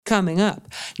Coming up,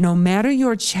 no matter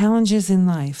your challenges in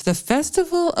life, the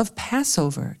festival of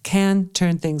Passover can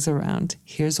turn things around.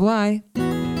 Here's why.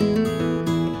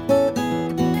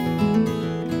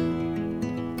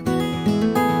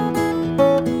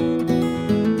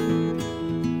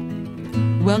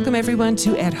 Welcome, everyone,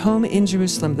 to At Home in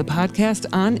Jerusalem, the podcast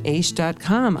on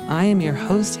aish.com. I am your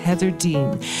host, Heather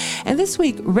Dean. And this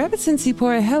week, Rebbetzin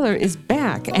Tzipora Heller is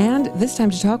back, and this time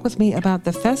to talk with me about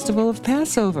the festival of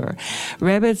Passover.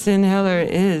 Rebbetzin Heller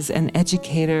is an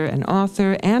educator, an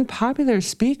author, and popular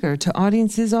speaker to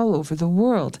audiences all over the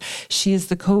world. She is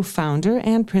the co-founder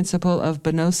and principal of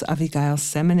Banos Avigail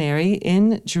Seminary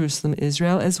in Jerusalem,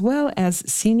 Israel, as well as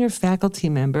senior faculty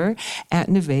member at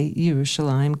Neve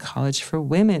Yerushalayim College for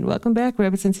Women. Welcome back,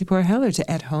 Rebbetzin Tzipora Heller, to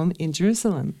At Home in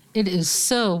Jerusalem. It is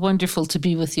so wonderful to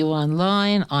be with you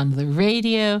online, on the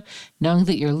radio, knowing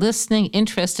that you're listening,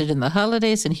 interested in the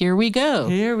holidays, and here we go.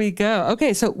 Here we go.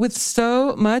 Okay, so with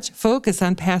so much focus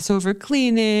on Passover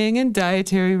cleaning and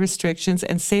dietary restrictions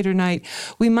and Seder night,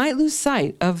 we might lose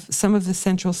sight of some of the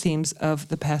central themes of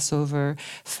the Passover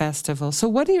festival. So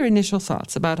what are your initial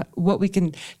thoughts about what we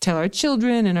can tell our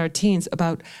children and our teens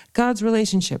about God's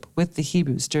relationship with the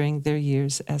Hebrews during their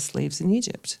years as slaves in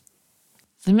Egypt?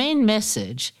 The main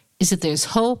message is that there's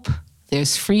hope,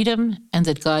 there's freedom, and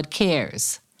that God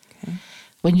cares. Okay.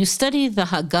 When you study the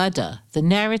Haggadah, the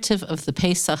narrative of the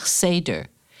Pesach Seder,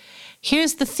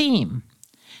 here's the theme.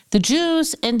 The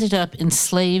Jews ended up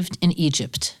enslaved in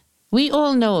Egypt. We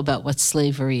all know about what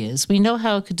slavery is. We know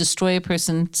how it could destroy a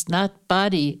person's not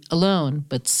body alone,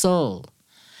 but soul.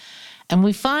 And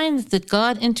we find that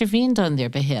God intervened on their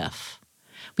behalf.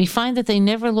 We find that they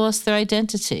never lost their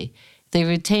identity. They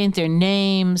retained their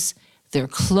names, their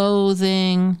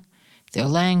clothing, their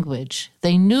language.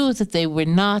 They knew that they were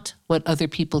not what other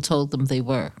people told them they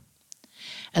were.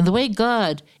 And the way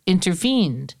God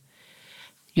intervened,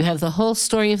 you have the whole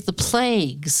story of the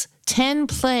plagues, 10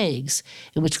 plagues,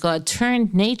 in which God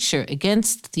turned nature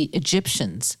against the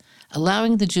Egyptians,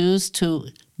 allowing the Jews to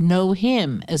know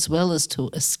him as well as to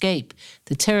escape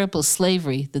the terrible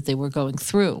slavery that they were going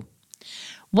through.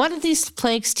 What did these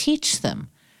plagues teach them?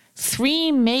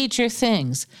 3 major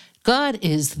things. God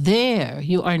is there.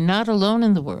 You are not alone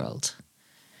in the world.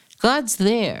 God's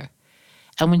there.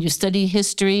 And when you study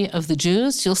history of the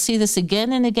Jews, you'll see this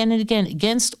again and again and again.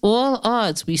 Against all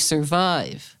odds, we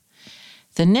survive.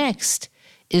 The next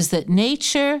is that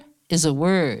nature is a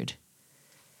word.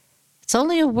 It's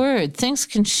only a word. Things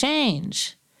can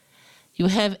change. You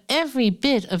have every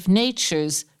bit of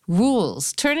nature's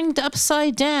rules turning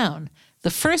upside down.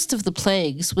 The first of the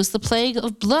plagues was the plague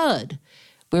of blood,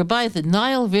 whereby the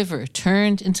Nile River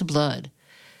turned into blood.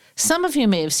 Some of you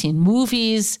may have seen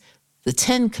movies, the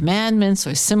 10 Commandments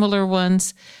or similar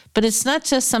ones, but it's not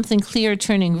just something clear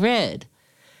turning red.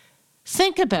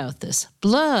 Think about this.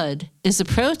 Blood is a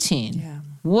protein. Yeah.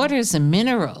 Water is a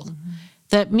mineral. Mm-hmm.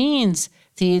 That means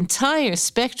the entire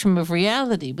spectrum of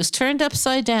reality was turned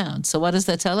upside down. So what does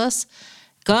that tell us?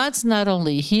 God's not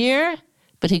only here,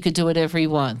 but he could do whatever he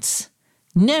wants.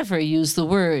 Never use the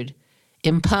word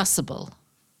impossible.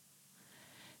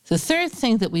 The third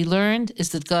thing that we learned is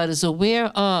that God is aware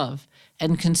of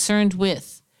and concerned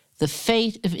with the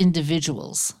fate of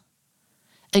individuals.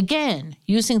 Again,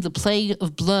 using the plague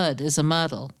of blood as a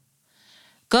model.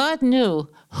 God knew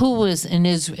who was an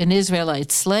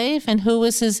Israelite slave and who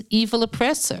was his evil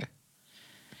oppressor.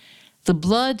 The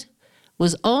blood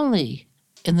was only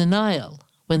in the Nile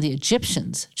when the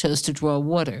Egyptians chose to draw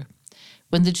water.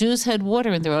 When the Jews had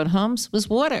water in their own homes, was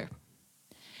water.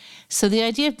 So the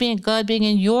idea of God being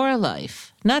in your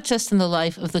life, not just in the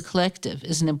life of the collective,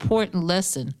 is an important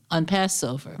lesson on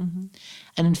Passover. Mm-hmm.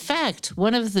 And in fact,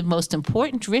 one of the most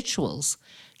important rituals,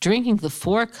 drinking the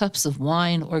 4 cups of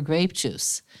wine or grape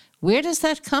juice, where does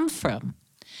that come from?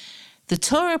 The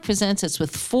Torah presents us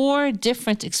with 4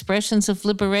 different expressions of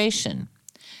liberation.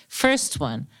 First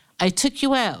one, I took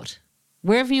you out.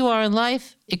 Wherever you are in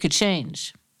life, it could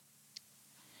change.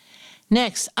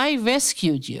 Next, I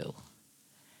rescued you.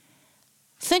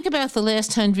 Think about the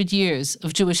last 100 years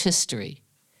of Jewish history,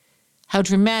 how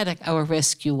dramatic our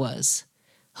rescue was.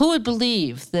 Who would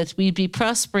believe that we'd be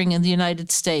prospering in the United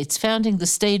States, founding the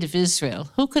state of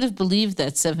Israel? Who could have believed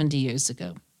that 70 years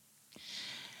ago?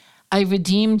 I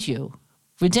redeemed you.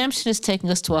 Redemption is taking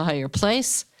us to a higher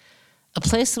place, a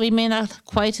place that we may not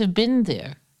quite have been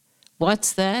there.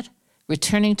 What's that?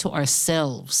 Returning to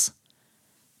ourselves.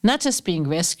 Not just being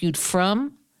rescued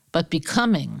from, but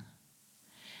becoming.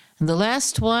 And the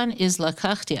last one is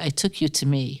Lakachti, I took you to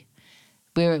me,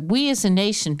 where we as a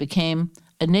nation became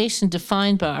a nation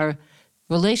defined by our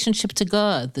relationship to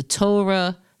God, the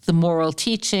Torah, the moral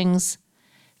teachings,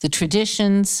 the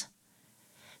traditions.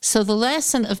 So the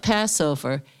lesson of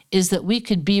Passover is that we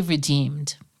could be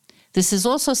redeemed. This is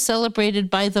also celebrated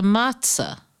by the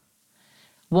matzah.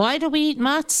 Why do we eat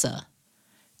matzah?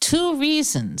 2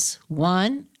 reasons.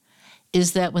 One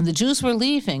is that when the Jews were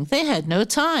leaving, they had no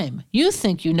time. You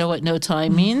think you know what no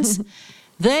time means.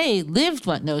 They lived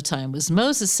what no time was.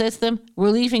 Moses said to them, we're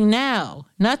leaving now,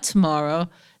 not tomorrow,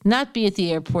 not be at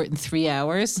the airport in 3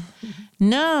 hours.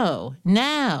 No,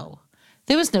 now.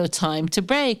 There was no time to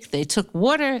break. They took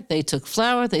water, they took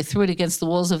flour, they threw it against the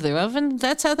walls of their oven.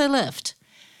 That's how they left.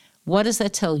 What does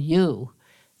that tell you?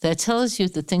 That tells you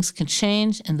that things can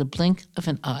change in the blink of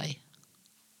an eye.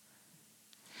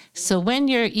 So when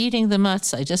you're eating the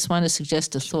matzah, I just want to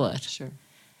suggest a thought. Sure.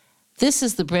 This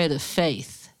is the bread of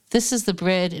faith. This is the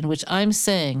bread in which I'm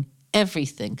saying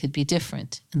everything could be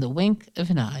different in the wink of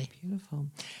an eye. Beautiful.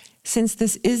 Since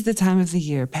this is the time of the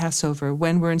year, Passover,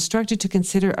 when we're instructed to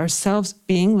consider ourselves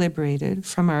being liberated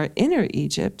from our inner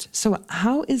Egypt, so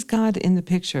how is God in the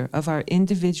picture of our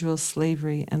individual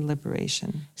slavery and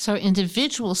liberation? So our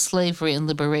individual slavery and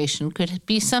liberation could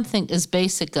be something as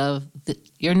basic of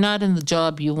you're not in the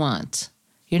job you want.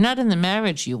 You're not in the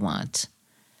marriage you want.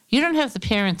 You don't have the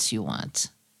parents you want.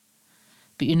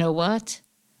 But you know what?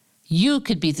 You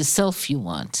could be the self you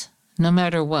want, no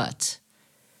matter what.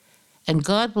 And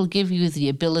God will give you the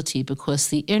ability because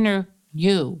the inner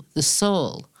you, the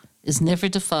soul, is never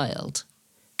defiled,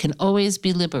 can always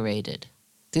be liberated.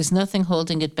 There's nothing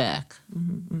holding it back.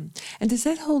 Mm-hmm. And does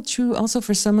that hold true also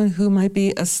for someone who might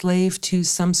be a slave to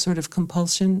some sort of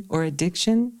compulsion or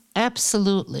addiction?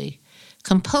 Absolutely.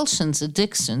 Compulsions,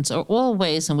 addictions are all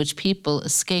ways in which people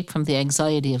escape from the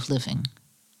anxiety of living.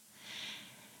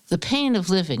 The pain of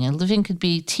living, and living could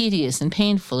be tedious and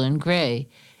painful and gray,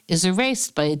 is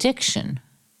erased by addiction.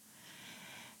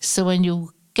 So when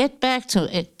you get back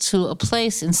to a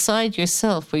place inside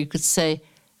yourself where you could say,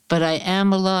 but I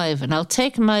am alive and I'll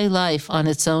take my life on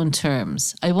its own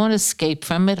terms. I won't escape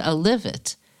from it, I'll live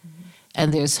it. Mm-hmm.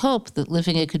 And there's hope that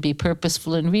living it could be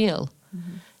purposeful and real.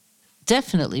 Mm-hmm.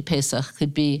 Definitely Pesach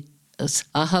could be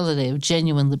a holiday of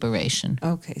genuine liberation.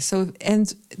 Okay, so,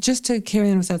 and just to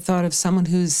carry on with that thought of someone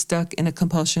who's stuck in a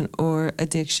compulsion or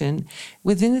addiction,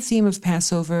 within the theme of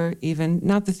Passover, even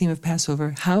not the theme of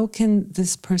Passover, how can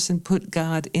this person put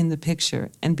God in the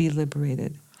picture and be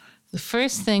liberated? The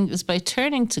first thing is by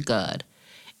turning to God.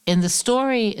 In the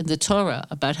story in the Torah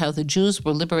about how the Jews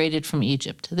were liberated from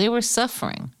Egypt, they were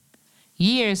suffering,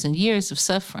 years and years of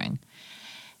suffering.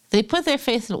 They put their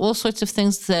faith in all sorts of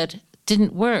things that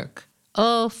didn't work.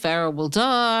 Oh, Pharaoh will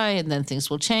die, and then things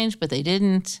will change, but they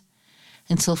didn't.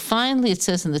 Until finally, it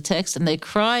says in the text, and they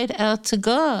cried out to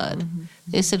God. Mm-hmm.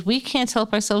 They said, we can't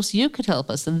help ourselves, you could help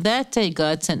us. And that day,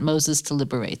 God sent Moses to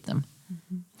liberate them.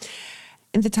 Mm-hmm.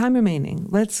 In the time remaining,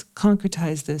 let's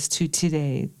concretize this to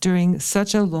today. During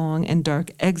such a long and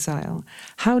dark exile,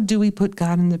 how do we put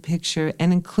God in the picture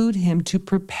and include him to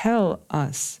propel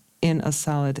us in a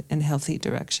solid and healthy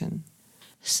direction?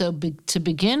 So to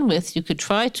begin with, you could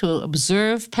try to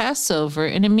observe Passover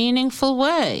in a meaningful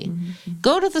way. Mm-hmm.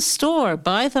 Go to the store,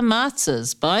 buy the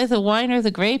matzahs, buy the wine or the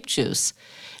grape juice.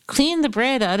 Clean the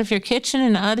bread out of your kitchen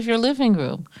and out of your living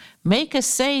room. Make a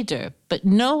seder, but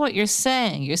know what you're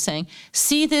saying. You're saying,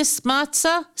 see this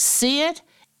matzah? See it?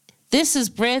 This is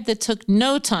bread that took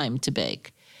no time to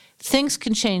bake. Things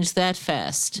can change that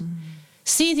fast. Mm-hmm.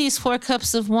 See these 4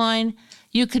 cups of wine?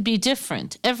 You could be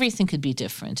different. Everything could be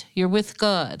different. You're with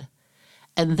God.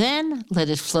 And then let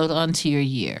it float onto your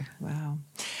year. Wow.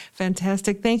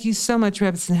 Fantastic. Thank you so much,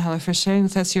 Rebbetzin Heller, for sharing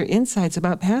with us your insights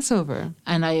about Passover.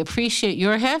 And I appreciate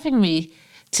your having me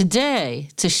today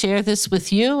to share this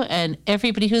with you and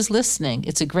everybody who's listening.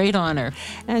 It's a great honor.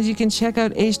 And you can check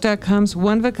out Aish.com's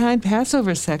one-of-a-kind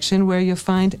Passover section, where you'll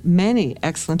find many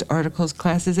excellent articles,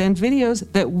 classes, and videos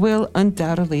that will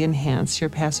undoubtedly enhance your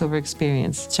Passover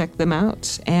experience. Check them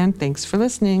out, and thanks for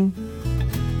listening.